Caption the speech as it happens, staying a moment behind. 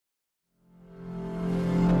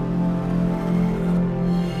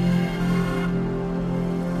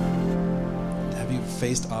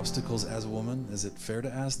faced obstacles as a woman? Is it fair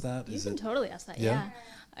to ask that? You can totally ask that. Yeah.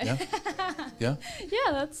 Yeah. Yeah.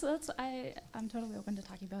 Yeah. That's. I'm totally open to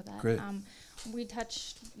talking about that. Great.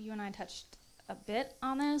 You and I touched a bit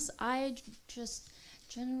on this. I just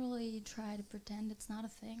generally try to pretend it's not a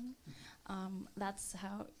thing. That's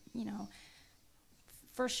how,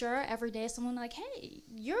 for sure, every day someone like, hey,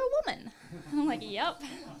 you're a woman. And I'm like, yep,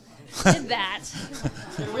 did that.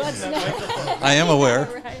 What's next? I am aware.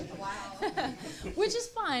 Right? Which is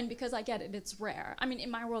fine because I get it, it's rare. I mean,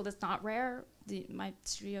 in my world, it's not rare. My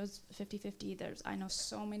studio's 50-50. I know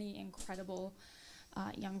so many incredible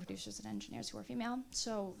young producers and engineers who are female.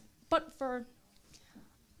 So, but for,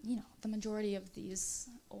 the majority of these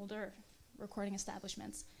older recording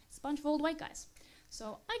establishments, it's a bunch of old white guys.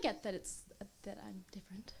 So I get that that I'm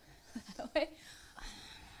different that way.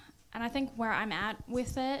 And I think where I'm at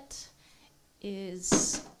with it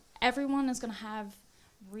is everyone is going to have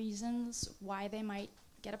reasons why they might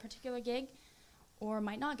get a particular gig or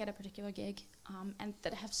might not get a particular gig, and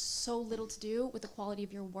that have so little to do with the quality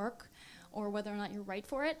of your work or whether or not you're right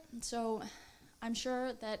for it. So I'm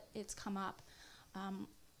sure that it's come up.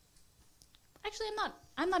 Actually,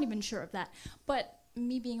 I'm not even sure of that. But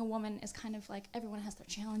me being a woman is kind of like everyone has their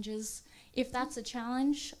challenges. If that's a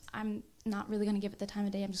challenge, I'm not really going to give it the time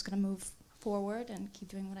of day. I'm just going to move forward and keep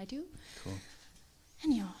doing what I do. Cool.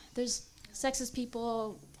 And there's sexist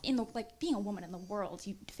people being a woman in the world.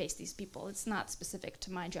 You face these people. It's not specific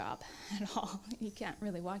to my job at all. You can't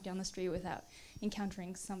really walk down the street without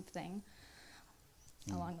encountering something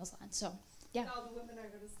along those lines. So. Yeah. All the women are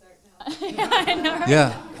going to start now. I know.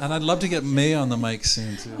 Yeah, and I'd love to get May on the mic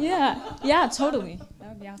soon too. Yeah, totally. That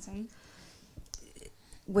would be awesome.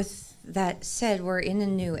 With that said, we're in a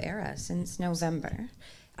new era since November.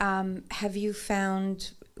 Have you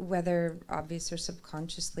found, whether obvious or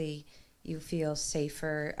subconsciously, you feel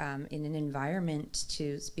safer in an environment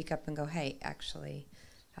to speak up and go, hey, actually,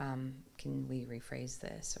 can we rephrase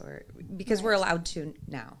this? Or because we're allowed to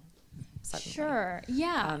now. Suddenly. Sure.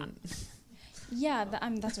 Yeah.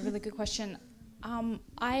 That's a really good question.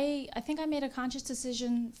 I think I made a conscious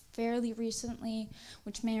decision fairly recently,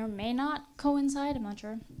 which may or may not coincide, I'm not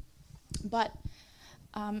sure, but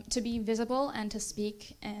to be visible and to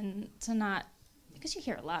speak and to not, because you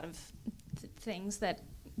hear a lot of things that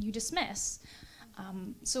you dismiss.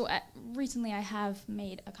 So recently I have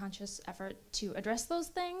made a conscious effort to address those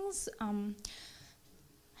things.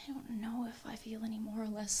 I don't know if I feel any more or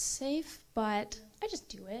less safe, but I just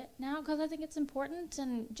do it now because I think it's important,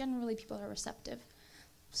 and generally people are receptive.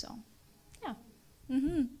 So, yeah. Mm-hmm.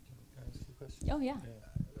 Can I ask you a question? Oh, yeah.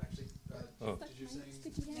 Actually,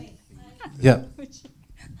 did you say? Yeah.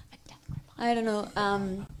 I don't know.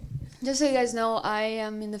 Just so you guys know, I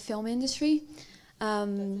am in the film industry.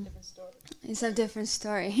 It's a different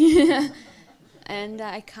story. And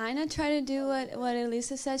I kind of try to do what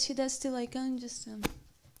Elisa said she does too,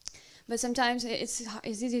 but sometimes it's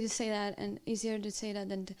easy to say that and easier to say that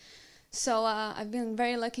than so I've been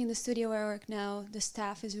very lucky in the studio where I work now. The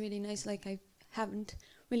staff is really nice. Like, I haven't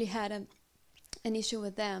really had an issue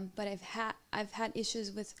with them, but I've had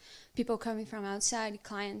issues with people coming from outside,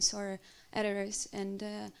 clients or editors. And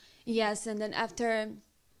yes, and then after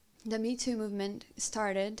the Me Too movement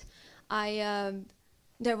started,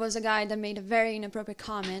 there was a guy that made a very inappropriate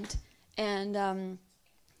comment, and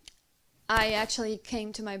I actually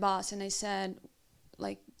came to my boss and I said,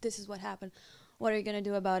 like, this is what happened. What are you gonna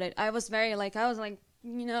do about it? I was like,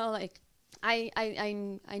 I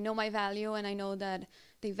know my value, and I know that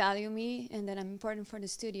they value me and that I'm important for the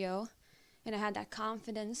studio, and I had that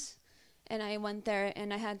confidence, and I went there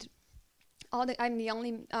and I had I'm the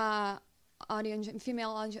only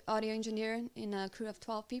female audio engineer in a crew of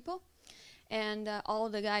 12 people, and all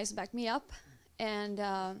the guys backed me up, and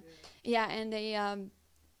and they.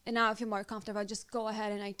 And now I feel more comfortable. I just go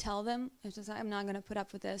ahead and I tell them. It's just, I'm not going to put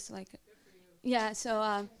up with this. Like, yeah,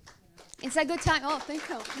 so it's a good time. Oh, thank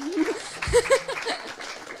you.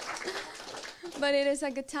 But it is a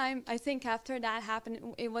good time. I think after that happened,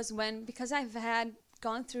 it was when, because I've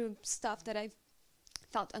gone through stuff that I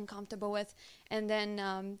felt uncomfortable with. And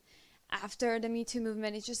then after the Me Too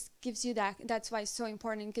movement, it just gives you that. That's why it's so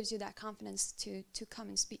important. It gives you that confidence to come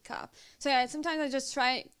and speak up. So yeah, sometimes I just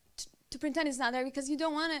try to pretend it's not there, because you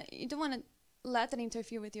don't want to let that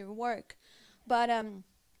interfere with your work. But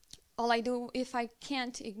all I do, if I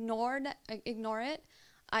can't ignore it,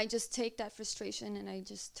 I just take that frustration and I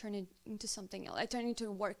just turn it into something else. I turn it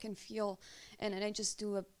into work and feel, and then I just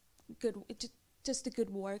do a good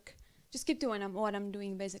work. Just keep doing what I'm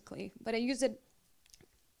doing, basically. But I use it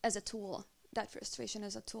as a tool, that frustration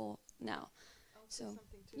as a tool now. I'll say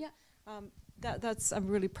something too. Yeah. That's I'm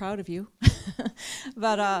really proud of you.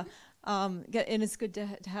 But and it's good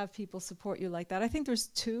to have people support you like that. I think there's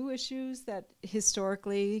two issues that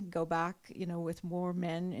historically go back, you know, with more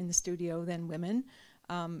men in the studio than women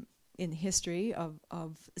in the history of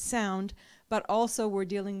sound. But also we're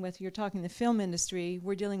dealing with, you're talking the film industry,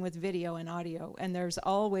 we're dealing with video and audio. And there's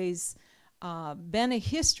always been a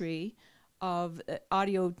history of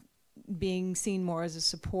audio being seen more as a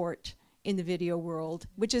support in the video world,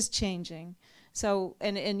 which is changing. So,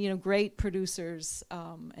 and you know, great producers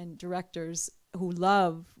and directors who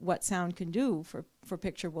love what sound can do for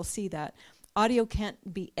picture will see that. Audio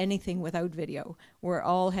can't be anything without video. We're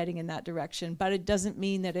all heading in that direction, but it doesn't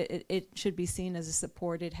mean that it should be seen as a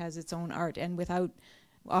support. It has its own art, and without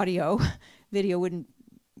audio, video wouldn't,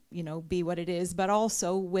 you know, be what it is. But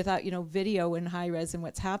also without, you know, video and high res and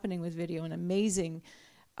what's happening with video and amazing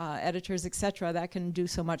editors, etc., that can do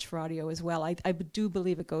so much for audio as well. I do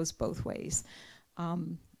believe it goes both ways.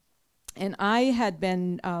 And I had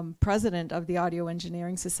been president of the Audio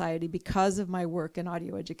Engineering Society because of my work in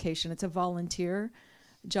audio education. It's a volunteer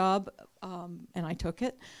job, and I took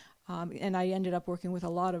it. And I ended up working with a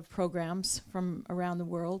lot of programs from around the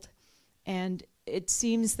world. And it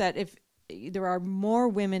seems that if there are more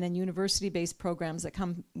women in university-based programs that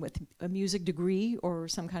come with a music degree or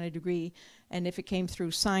some kind of degree, and if it came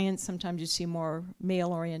through science, sometimes you see more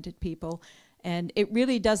male-oriented people. And it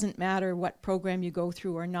really doesn't matter what program you go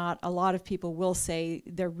through or not. A lot of people will say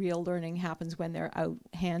their real learning happens when they're out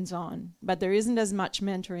hands-on. But there isn't as much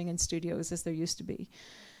mentoring in studios as there used to be.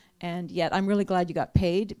 And yet I'm really glad you got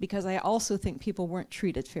paid, because I also think people weren't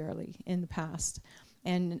treated fairly in the past,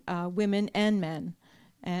 and women and men.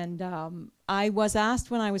 And I was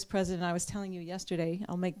asked when I was president, I was telling you yesterday,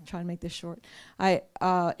 I'll try and make this short,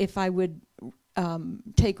 if I would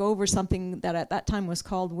take over something that at that time was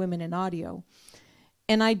called Women in Audio.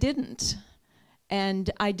 And I didn't.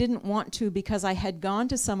 And I didn't want to, because I had gone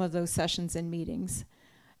to some of those sessions and meetings,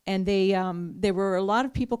 and there were a lot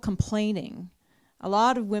of people complaining, a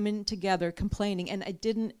lot of women together complaining, and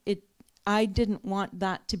I didn't want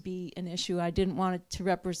that to be an issue. I didn't want it to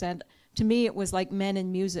represent. To me, it was like men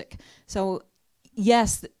in music. So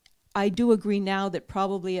yes, I do agree now that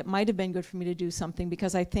probably it might have been good for me to do something,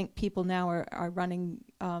 because I think people now are running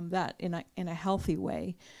that in a healthy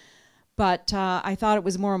way. But I thought it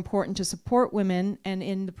was more important to support women, and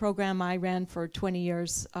in the program I ran for 20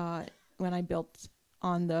 years when I built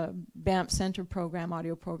on the Banff Center program,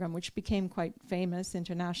 audio program, which became quite famous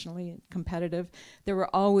internationally and competitive, there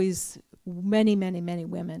were always many, many, many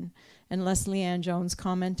women. And Leslie Ann Jones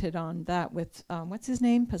commented on that with, what's his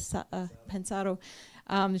name? Pensado.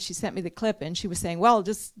 She sent me the clip, and she was saying, well,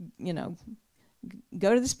 just, you know,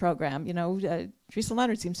 go to this program. You know, Teresa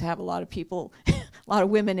Leonard seems to have a lot of people, a lot of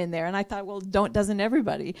women in there. And I thought, well, doesn't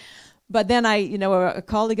everybody? But then a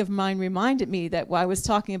colleague of mine reminded me that I was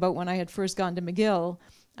talking about when I had first gone to McGill.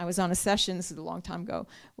 I was on a session, this is a long time ago,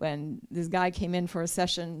 when this guy came in for a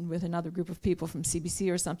session with another group of people from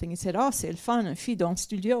CBC or something. He said, oh, c'est fun, une fille dans le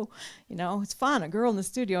studio. You know, it's fun, a girl in the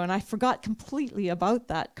studio. And I forgot completely about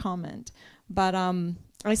that comment. But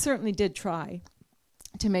I certainly did try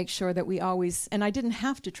to make sure that we always, and I didn't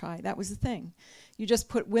have to try, that was the thing. You just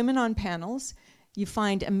put women on panels, you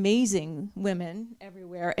find amazing women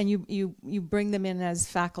everywhere, and you bring them in as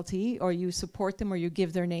faculty, or you support them, or you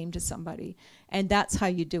give their name to somebody. And that's how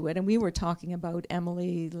you do it. And we were talking about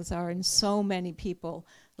Emily Lazar and so many people,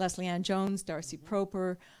 Leslie Ann Jones, Darcy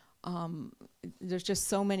Proper. There's just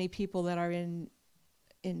so many people that are in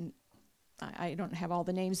I don't have all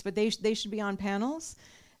the names, but they should be on panels.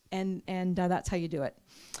 And that's how you do it.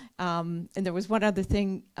 And there was one other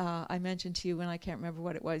thing I mentioned to you, and I can't remember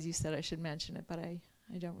what it was. You said I should mention it, but I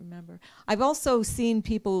don't remember. I've also seen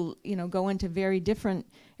people, you know, go into very different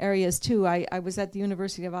areas too. I was at the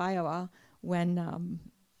University of Iowa when,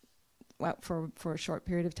 for a short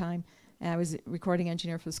period of time, and I was recording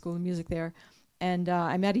engineer for the School of Music there. And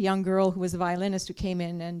I met a young girl who was a violinist who came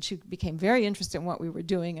in, and she became very interested in what we were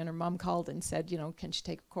doing, and her mom called and said, you know, can she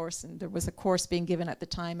take a course? And there was a course being given at the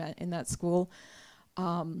time in that school.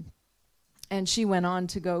 And she went on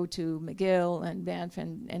to go to McGill and Banff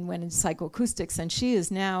and went into psychoacoustics, and she is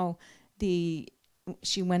now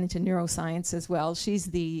she went into neuroscience as well. She's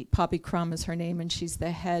the, Poppy Crum is her name, and she's the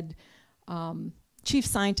head chief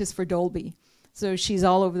scientist for Dolby. So she's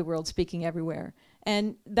all over the world, speaking everywhere.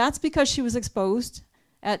 And that's because she was exposed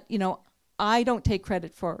at, you know, I don't take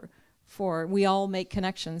credit for we all make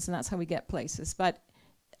connections, and that's how we get places. But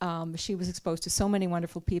she was exposed to so many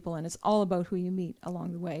wonderful people, and it's all about who you meet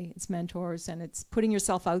along the way. It's mentors, and it's putting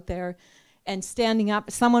yourself out there and standing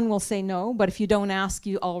up. Someone will say no, but if you don't ask,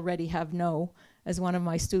 you already have no. As one of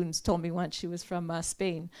my students told me once, she was from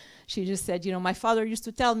Spain. She just said, you know, my father used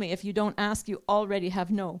to tell me, if you don't ask, you already have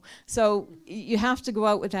no. So you have to go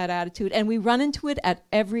out with that attitude. And we run into it at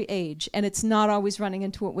every age. And it's not always running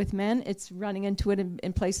into it with men. It's running into it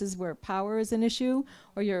in places where power is an issue,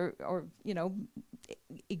 or you know,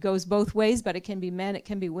 it goes both ways, but it can be men, it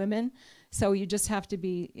can be women. So you just have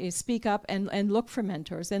to speak up and look for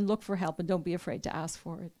mentors and look for help, and don't be afraid to ask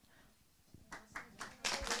for it.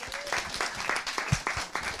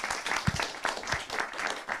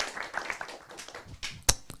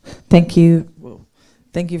 Thank you. Whoa.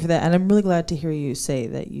 Thank you for that. And I'm really glad to hear you say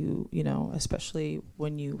that you know, especially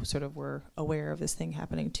when you sort of were aware of this thing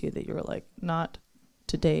happening to you, that you were like, not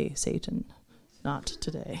today, Satan, not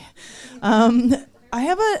today. I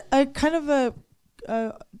have a kind of a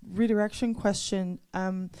redirection question.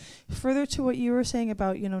 Further to what you were saying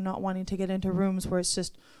about, you know, not wanting to get into rooms where it's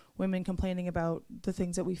just women complaining about the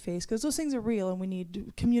things that we face, because those things are real and we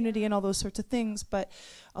need community and all those sorts of things, but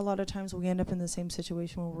a lot of times we end up in the same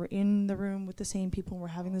situation where we're in the room with the same people and we're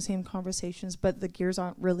having the same conversations, but the gears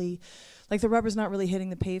aren't really, like the rubber's not really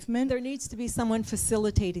hitting the pavement. There needs to be someone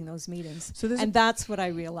facilitating those meetings, so and that's what I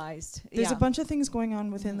realized. There's a bunch of things going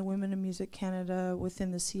on within the Women in Music Canada,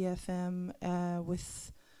 within the CFM,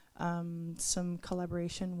 with some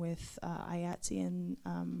collaboration with IATSE and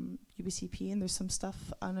UBCP, and there's some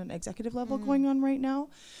stuff on an executive level going on right now.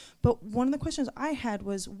 But one of the questions I had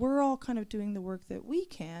was, we're all kind of doing the work that we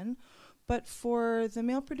can, but for the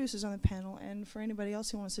male producers on the panel, and for anybody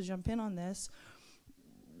else who wants to jump in on this,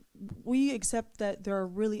 we accept that there are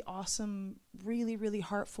really awesome, really, really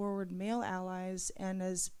heart-forward male allies, and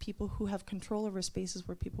as people who have control over spaces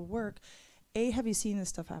where people work, A, have you seen this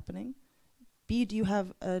stuff happening? B, do you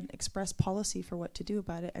have an express policy for what to do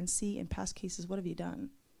about it? And C, in past cases, what have you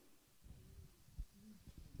done?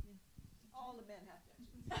 All the men have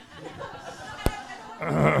to.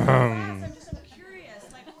 I'm curious.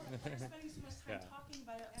 Like, we're spending so much time talking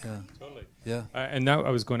about it. Yeah. Totally. Yeah. And now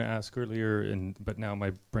I was going to ask earlier, but now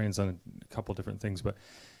my brain's on a couple different things. But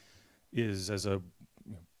is, as a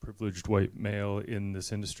privileged white male in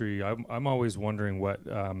this industry, I'm always wondering what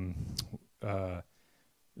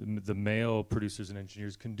the male producers and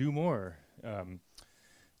engineers can do more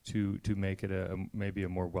to make it maybe a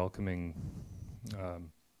more welcoming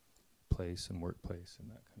place and workplace and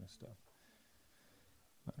that kind of stuff.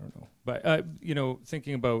 I don't know, but you know,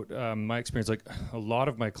 thinking about my experience, like a lot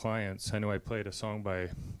of my clients, I know I played a song by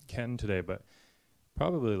Ken today, but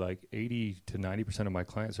probably like 80 to 90% of my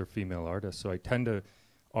clients are female artists, so I tend to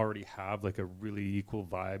already have like a really equal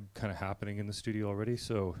vibe kind of happening in the studio already.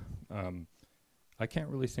 So I can't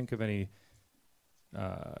really think of any,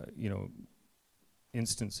 you know,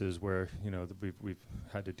 instances where, you know, that we've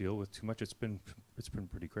had to deal with too much. It's been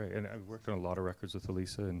pretty great, and I've worked on a lot of records with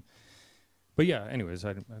ELISA, but yeah. Anyways,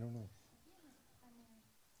 I don't know.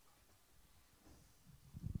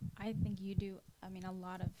 I think you do. I mean, a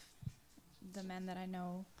lot of the men that I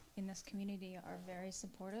know in this community are very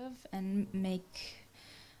supportive and make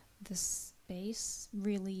the space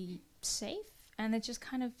really safe. And it's just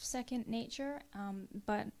kind of second nature,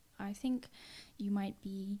 but I think you might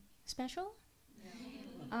be special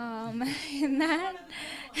in that.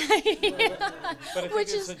 But I think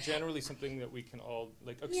it's generally something that we can all,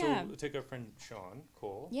 like, yeah. So take our friend Sean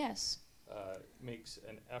Cole. Yes. Makes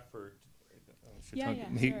an effort.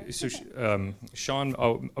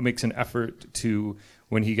 Sean makes an effort to,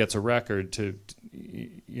 when he gets a record, to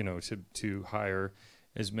hire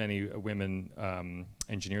as many women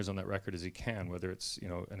engineers on that record as he can, whether it's, you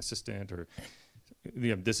know, an assistant or,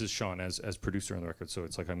 this is Sean as producer on the record, so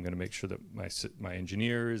it's like I'm going to make sure that my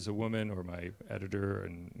engineer is a woman, or my editor,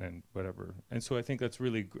 and whatever. And so I think that's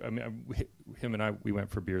really, him and I, we went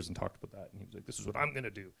for beers and talked about that, and he was like, this is what I'm going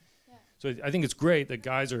to do. Yeah. So I think it's great that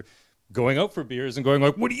guys are going out for beers and going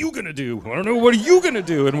like, what are you going to do? I don't know, what are you going to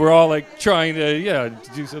do? And we're all like trying to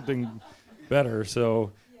do something better.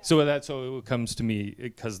 So it comes to me,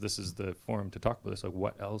 because this is the forum to talk about this. Like,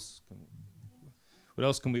 what else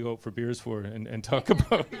can we go out for beers for and talk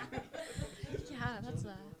about? Yeah, that's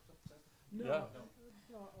a. Yeah.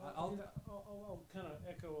 I'll kind of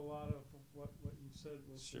echo a lot of what you said.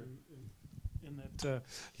 Sure. In that,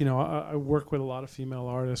 you know, I work with a lot of female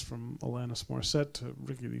artists, from Alanis Morissette to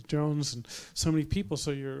Ricky Lee Jones, and so many people.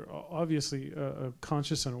 So you're obviously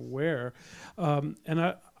conscious and aware. And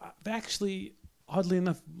I've actually, oddly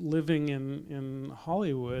enough, living in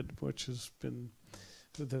Hollywood, which has been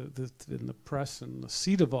in the press and the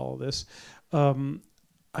seat of all this,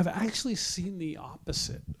 I've actually seen the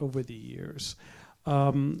opposite over the years.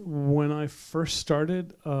 When I first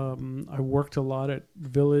started, I worked a lot at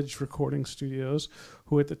Village Recording Studios,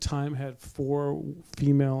 who at the time had 4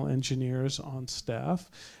 female engineers on staff.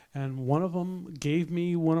 And one of them gave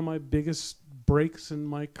me one of my biggest breaks in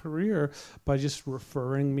my career by just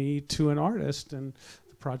referring me to an artist. And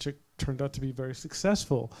the project turned out to be very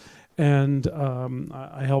successful. And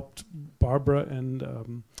I helped Barbara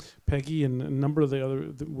and Peggy and a number of the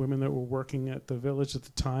other women that were working at the Village at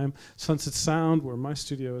the time. Sunset Sound, where my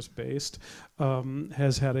studio is based,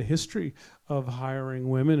 has had a history of hiring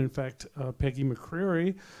women. In fact, Peggy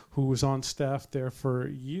McCreary, who was on staff there for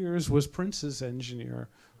years, was Prince's engineer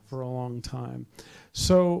for a long time.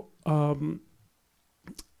 So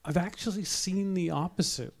I've actually seen the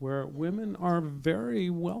opposite, where women are very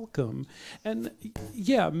welcome. And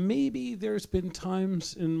yeah, maybe there's been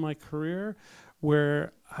times in my career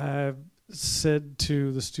where I've said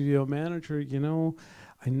to the studio manager, you know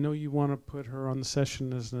you want to put her on the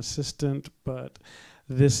session as an assistant, but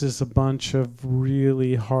this is a bunch of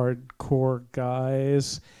really hardcore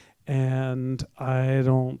guys, and I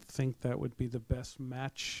don't think that would be the best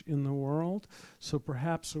match in the world. So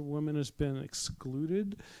perhaps a woman has been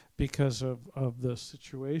excluded because of the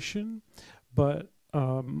situation. But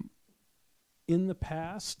in the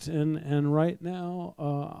past and right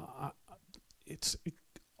now, it's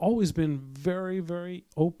always been very, very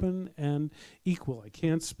open and equal. I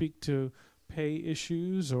can't speak to pay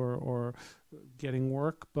issues or getting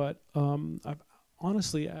work, but I've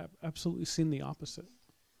honestly absolutely seen the opposite.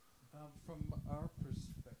 From our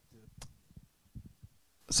perspective,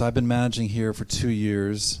 so I've been managing here for 2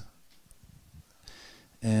 years,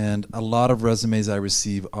 and a lot of resumes I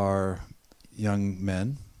receive are young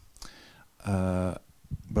men, but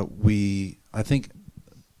I think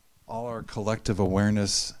all our collective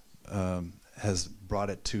awareness has brought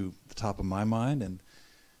it to the top of my mind, and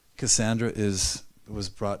Casandra was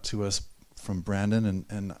brought to us from Brandon,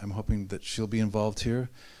 and I'm hoping that she'll be involved here.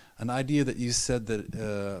 An idea that you said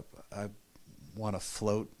that I want to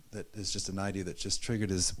float, that is just an idea that just triggered,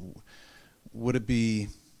 is would it be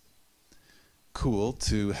cool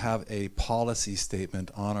to have a policy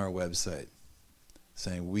statement on our website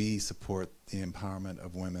saying we support the empowerment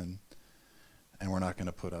of women and we're not going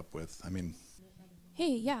to put up with,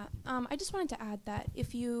 Hey, yeah, I just wanted to add that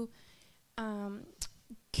if you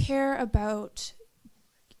care about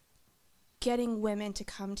getting women to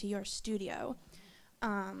come to your studio,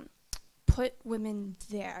 put women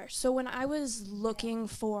there. So when I was looking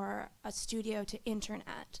for a studio to intern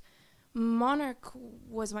at, Monarch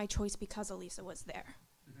was my choice because ELISA was there.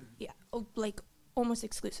 Yeah, like almost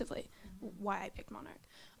exclusively why I picked Monarch.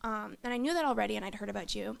 And I knew that already, and I'd heard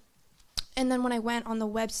about you. And then when I went on the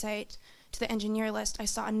website to the engineer list, I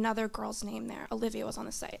saw another girl's name there. Olivia was on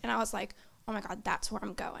the site. And I was like, oh my God, that's where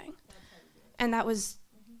I'm going. And that was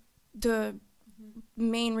the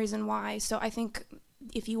main reason why. So I think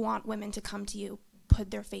if you want women to come to you, put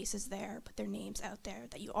their faces there, put their names out there,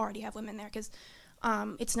 that you already have women there, because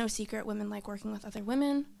it's no secret women like working with other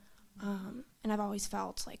women, and I've always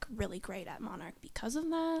felt like really great at Monarch because of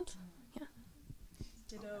that. Yeah.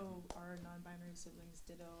 Ditto our non-binary siblings.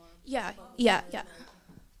 Ditto. Yeah.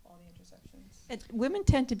 All the intersections. And women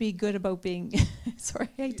tend to be good about being. Sorry,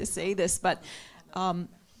 I hate to say this, but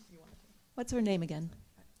what's her name again?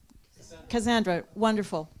 Casandra.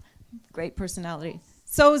 Wonderful, great personality.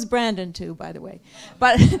 So is Brandon too, by the way.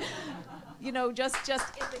 But just in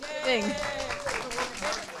the thing.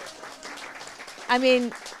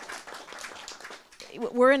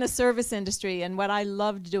 We're in a service industry, and what I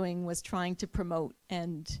loved doing was trying to promote.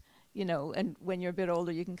 And and when you're a bit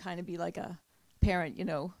older, you can kind of be like a parent.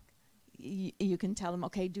 You can tell them,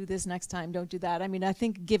 okay, do this next time, don't do that. I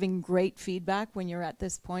think giving great feedback when you're at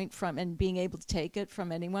this point and being able to take it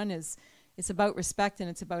from anyone it's about respect, and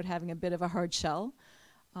it's about having a bit of a hard shell.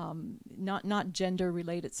 Not gender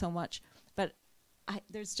related so much, but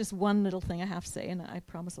there's just one little thing I have to say, and I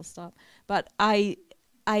promise I'll stop. But I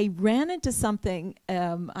ran into something.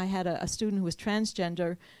 I had a student who was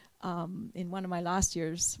transgender in one of my last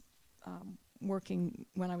years working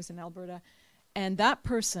when I was in Alberta, and that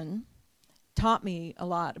person taught me a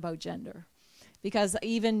lot about gender. Because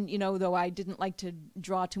even, though I didn't like to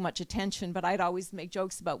draw too much attention, but I'd always make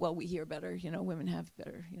jokes about, well, we hear better, women have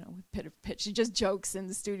better, pitch, just jokes in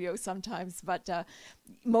the studio sometimes. But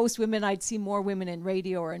most women, I'd see more women in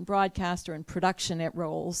radio or in broadcast or in production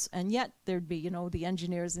roles. And yet there'd be, the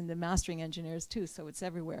engineers and the mastering engineers too, so it's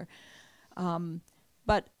everywhere.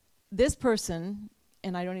 But this person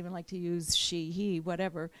and I don't even like to use she, he,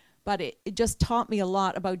 whatever, but it just taught me a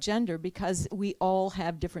lot about gender, because we all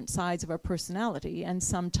have different sides of our personality, and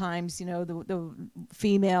sometimes, you know, the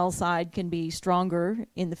female side can be stronger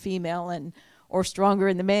in the female or stronger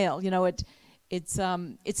in the male. You know, it's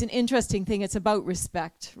an interesting thing. It's about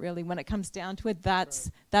respect, really. When it comes down to it,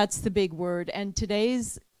 that's the big word. And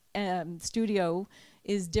today's studio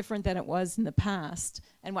is different than it was in the past,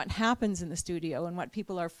 and what happens in the studio and what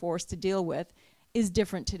people are forced to deal with is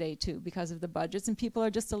different today too, because of the budgets, and people are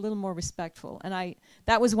just a little more respectful. And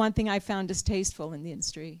that was one thing I found distasteful in the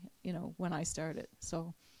industry, you know, when I started.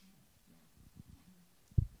 So.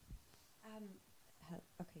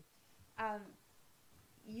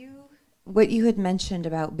 What you had mentioned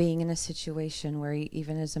about being in a situation where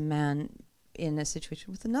even as a man in a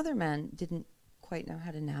situation with another man didn't quite know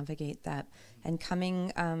how to navigate that, and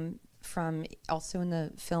coming from also in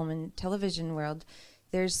the film and television world,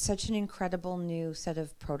 there's such an incredible new set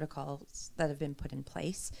of protocols that have been put in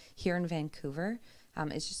place here in Vancouver.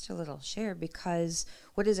 It's just a little share, because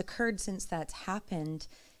what has occurred since that's happened,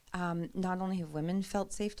 not only have women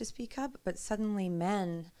felt safe to speak up, but suddenly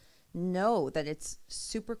men know that it's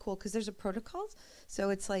super cool because there's a protocol. So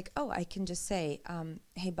it's like, oh, I can just say,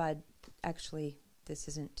 hey, bud, actually, this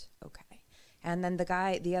isn't okay. And then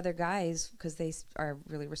the other guys, because they are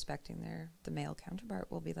really respecting the male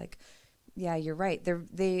counterpart, will be like, yeah, you're right. They're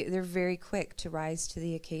very quick to rise to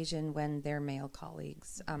the occasion when their male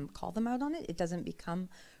colleagues call them out on it. It doesn't become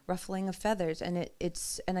ruffling of feathers, and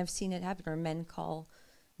and I've seen it happen where men call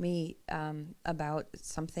me about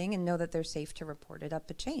something and know that they're safe to report it up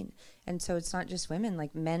a chain. And so it's not just women,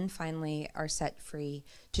 like men finally are set free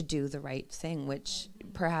to do the right thing, which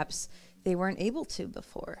perhaps they weren't able to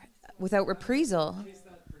before without reprisal.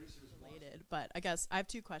 But I guess I have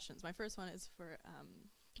two questions. My first one is for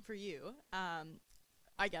you,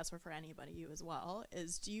 I guess, or for anybody, you as well,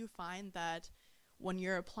 is do you find that when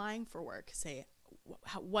you're applying for work, say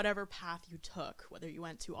whatever path you took, whether you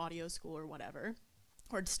went to audio school or whatever,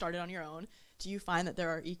 or started on your own, do you find that there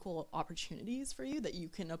are equal opportunities for you that you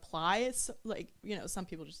can apply? Like, you know, some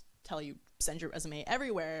people just tell you send your resume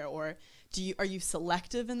everywhere, or are you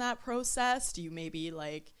selective in that process? Do you maybe,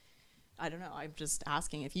 like, I don't know, I'm just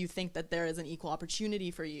asking if you think that there is an equal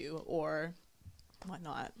opportunity for you or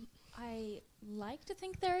whatnot. I like to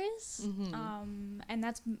think there is, and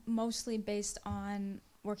that's mostly based on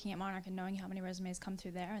working at Monarch and knowing how many resumes come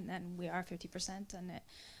through there, and then we are 50%,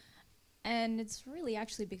 and it's really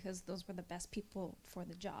actually because those were the best people for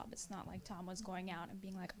the job. It's not like Tom was going out and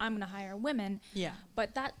being like, I'm going to hire women. Yeah.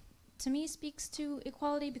 But that, to me, speaks to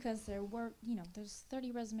equality, because there were, you know, there's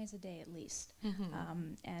 30 resumes a day at least,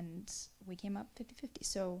 and we came up 50-50.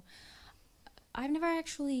 So I've never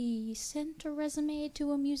actually sent a resume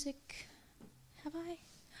to a music, have I?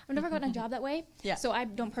 I've never gotten a job that way, so I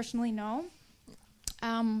don't personally know.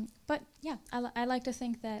 But yeah, I like to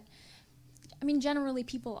think that, I mean, generally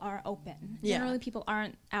people are open. Yeah. Generally people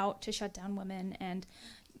aren't out to shut down women. And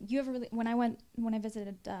you ever really, when I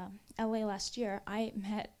visited LA last year, I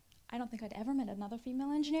don't think I'd ever met another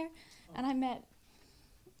female engineer, and I met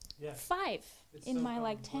 5 in so my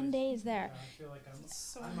like 10 days there. Yeah, I feel like I'm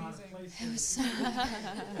so I'm amazing. out of place. It was so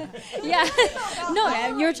yeah,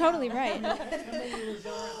 no, you're totally right.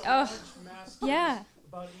 Oh, yeah.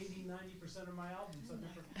 About 80-90% of my albums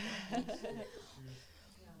I've never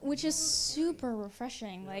Which is super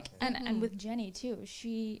refreshing, like, and with Jenny too.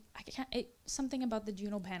 Something about the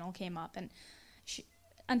Juno panel came up, and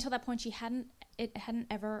until that point, it hadn't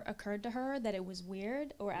ever occurred to her that it was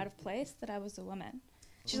weird or out of place that I was a woman.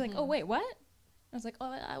 She's like, oh wait, what? I was like,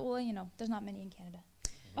 oh, well, you know, there's not many in Canada.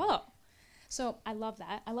 Oh, so I love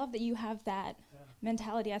that. I love that you have that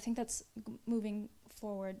mentality. I think that's moving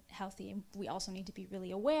forward healthy. We also need to be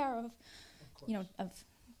really aware of you know, of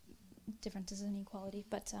differences in equality.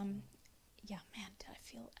 But yeah, man, did I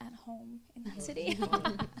feel at home in that city?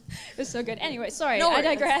 It was so good. Anyway, sorry, No I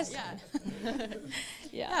digress.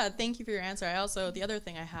 Yeah, thank you for your answer. The other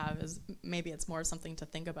thing I have is maybe it's more something to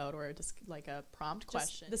think about, or just like a prompt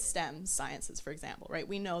question. The STEM sciences, for example, right?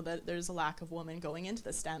 We know that there's a lack of women going into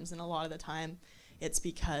the STEMs, and a lot of the time it's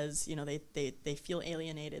because, you know, they feel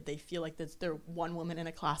alienated. They feel like they're one woman in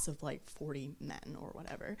a class of like 40 men or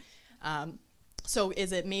whatever. So is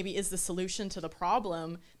the solution to the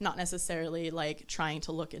problem not necessarily like trying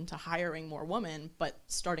to look into hiring more women, but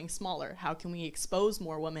starting smaller? How can we expose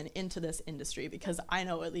more women into this industry? Because I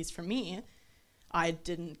know, at least for me, I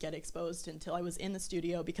didn't get exposed until I was in the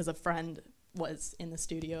studio because a friend was in the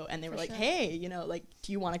studio, and they were like, hey, you know, like,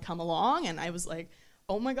 do you want to come along? And I was like,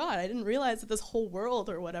 oh my God, I didn't realize that this whole world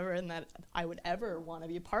or whatever, and that I would ever want to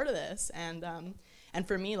be a part of this. And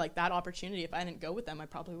for me, like that opportunity, if I didn't go with them, I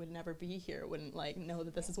probably would never be here, wouldn't like know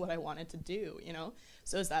that this is what I wanted to do, you know?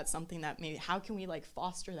 So is that something that maybe, how can we like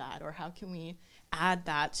foster that, or how can we add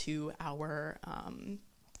that to our,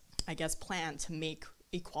 I guess, plan to make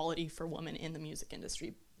equality for women in the music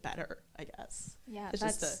industry better, I guess? Yeah, it's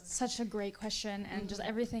that's such a great question, and just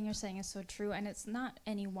everything you're saying is so true, and it's not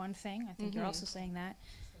any one thing. I think you're also saying that.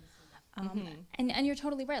 And you're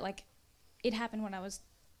totally right. Like, it happened when I was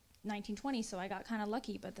 19, 20, so I got kind of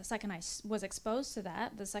lucky, but the second I was exposed to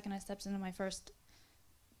that, the second I stepped into my first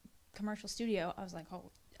commercial studio, I was like,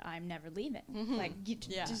 oh, I'm never leaving. Like,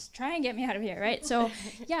 just try and get me out of here, right? So,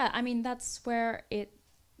 yeah, I mean, that's where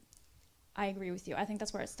I agree with you. I think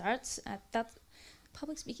that's where it starts.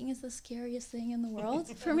 Public speaking is the scariest thing in the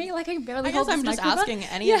world for me. Like, I barely hold this I'm just microphone. asking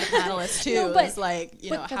any of the panelists too. No, but, is like,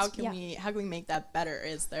 you know, how can yeah. we make that better?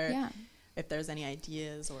 Is there, if there's any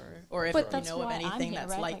ideas, or if but you know of anything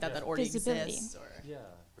that's right? like that already exists? Or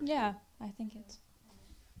yeah, I think it's.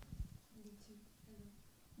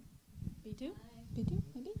 B2,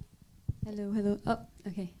 maybe. Hello. Oh,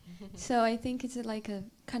 okay. So I think it's like a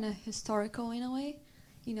kind of historical in a way.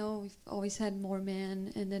 You know, we've always had more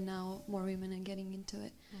men, and then now more women are getting into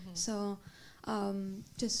it. So, I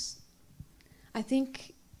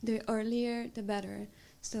think the earlier, the better.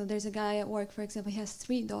 So there's a guy at work, for example, he has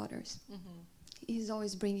 3 daughters. He's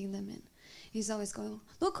always bringing them in. He's always going,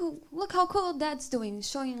 look how cool Dad's doing,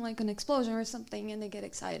 showing like an explosion or something, and they get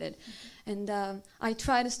excited. And I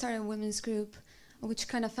tried to start a women's group, which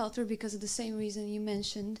kind of fell through because of the same reason you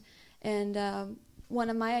mentioned. And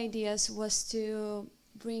one of my ideas was to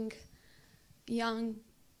bring young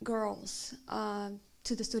girls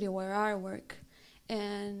to the studio where I work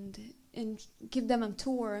and give them a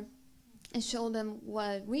tour and show them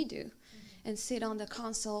what we do, and sit on the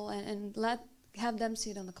console and have them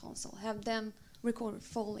sit on the console, have them record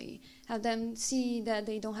Foley, have them see that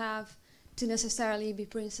they don't have to necessarily be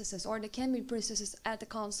princesses, or they can be princesses at the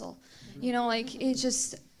console. You know, like, it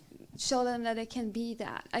just show them that they can be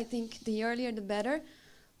that. I think the earlier the better.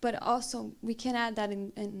 But also, we can add that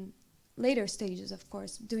in later stages, of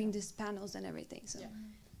course, doing these panels and everything. So,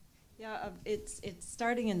 it's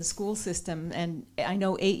starting in the school system, and I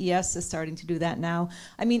know AES is starting to do that now.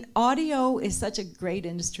 I mean, audio is such a great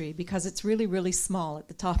industry because it's really, really small at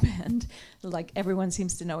the top end. Like, everyone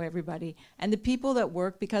seems to know everybody. And the people that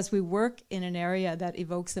work, because we work in an area that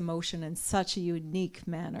evokes emotion in such a unique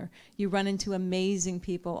manner, you run into amazing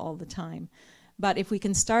people all the time. But if we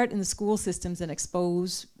can start in the school systems and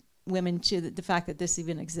expose women to the fact that this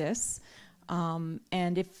even exists,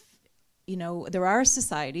 and if, you know, there are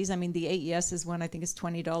societies, I mean, the AES is one, I think it's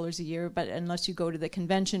 $20 a year, but unless you go to the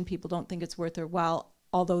convention, people don't think it's worth their while,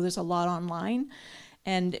 although there's a lot online.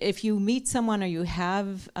 And if you meet someone or you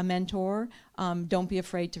have a mentor, don't be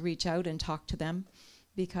afraid to reach out and talk to them,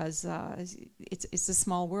 because it's a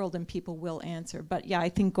small world and people will answer. But yeah, I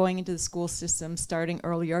think going into the school system, starting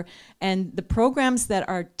earlier, and the programs that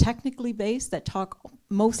are technically based, that talk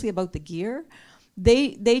mostly about the gear,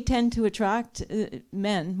 they tend to attract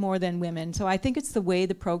men more than women. So I think it's the way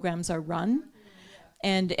the programs are run.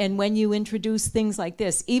 And when you introduce things like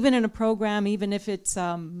this, even in a program, even if it's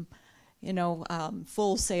Full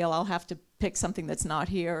Sail, I'll have to pick something that's not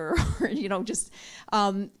here, or just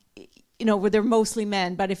where they're mostly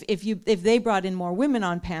men. But if they brought in more women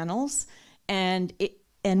on panels,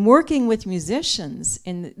 and working with musicians,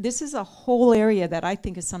 and this is a whole area that I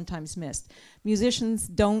think is sometimes missed. Musicians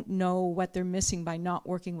don't know what they're missing by not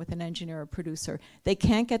working with an engineer or producer. They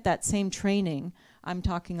can't get that same training. I'm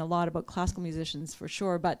talking a lot about classical musicians for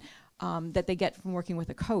sure, but that they get from working with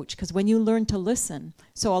a coach, because when you learn to listen,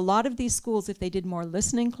 so a lot of these schools, if they did more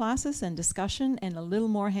listening classes and discussion and a little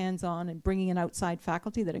more hands-on and bringing in outside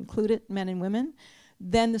faculty that included men and women,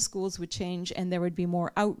 then the schools would change and there would be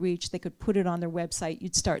more outreach. They could put it on their website.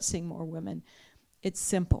 You'd start seeing more women. It's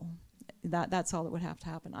simple. That's all that would have to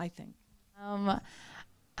happen, I think.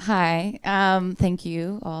 Hi, thank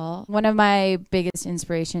you all. One of my biggest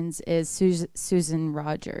inspirations is Susan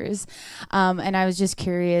Rogers. And I was just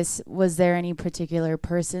curious, was there any particular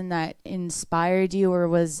person that inspired you, or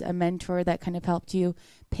was a mentor that kind of helped you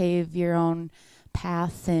pave your own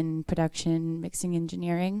path in production, mixing,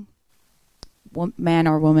 engineering? Man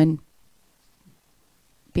or woman?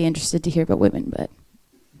 Be interested to hear about women, but.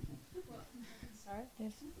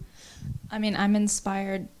 I mean, I'm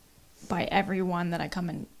inspired by everyone that I come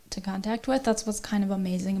into contact with. That's what's kind of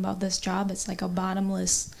amazing about this job. It's like a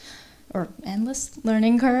bottomless or endless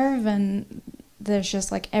learning curve, and there's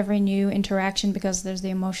just like every new interaction, because there's the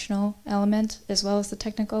emotional element as well as the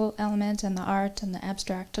technical element and the art and the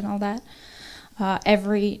abstract and all that.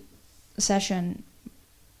 Every session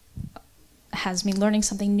has me learning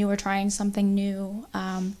something new or trying something new.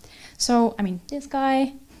 So, I mean, this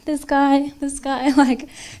guy, like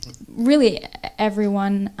really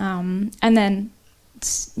everyone. And then,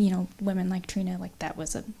 you know, women like Trina, like that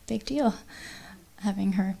was a big deal,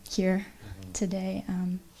 having her here today.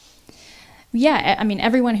 Yeah, I mean,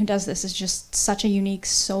 everyone who does this is just such a unique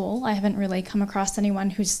soul. I haven't really come across anyone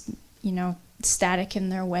who's, you know, static in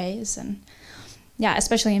their ways. And yeah,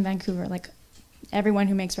 especially in Vancouver, like everyone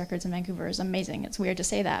who makes records in Vancouver is amazing. It's weird to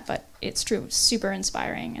say that, but it's true. Super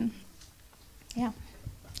inspiring. And yeah.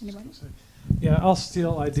 Anybody? Yeah, I'll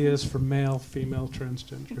steal ideas from male, female,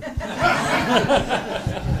 transgender.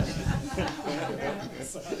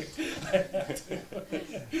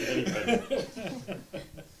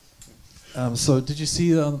 So did you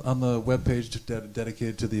see on the webpage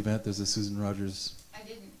dedicated to the event, there's a Susan Rogers? I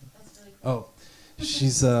didn't. That's really cool. Oh,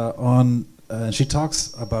 she's on, she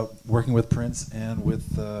talks about working with Prince and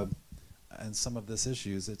with, and some of this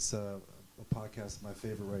issues. It's a podcast, my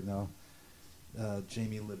favorite right now.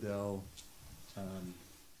 Jamie Lidell,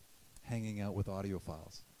 hanging out with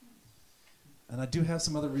audiophiles. And I do have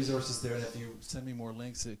some other resources there, and if you send me more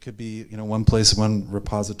links, it could be, you know, one place, one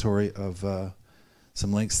repository of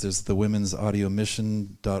some links. There's the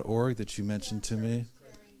womensaudiomission.org that you mentioned to me,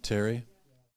 Terry.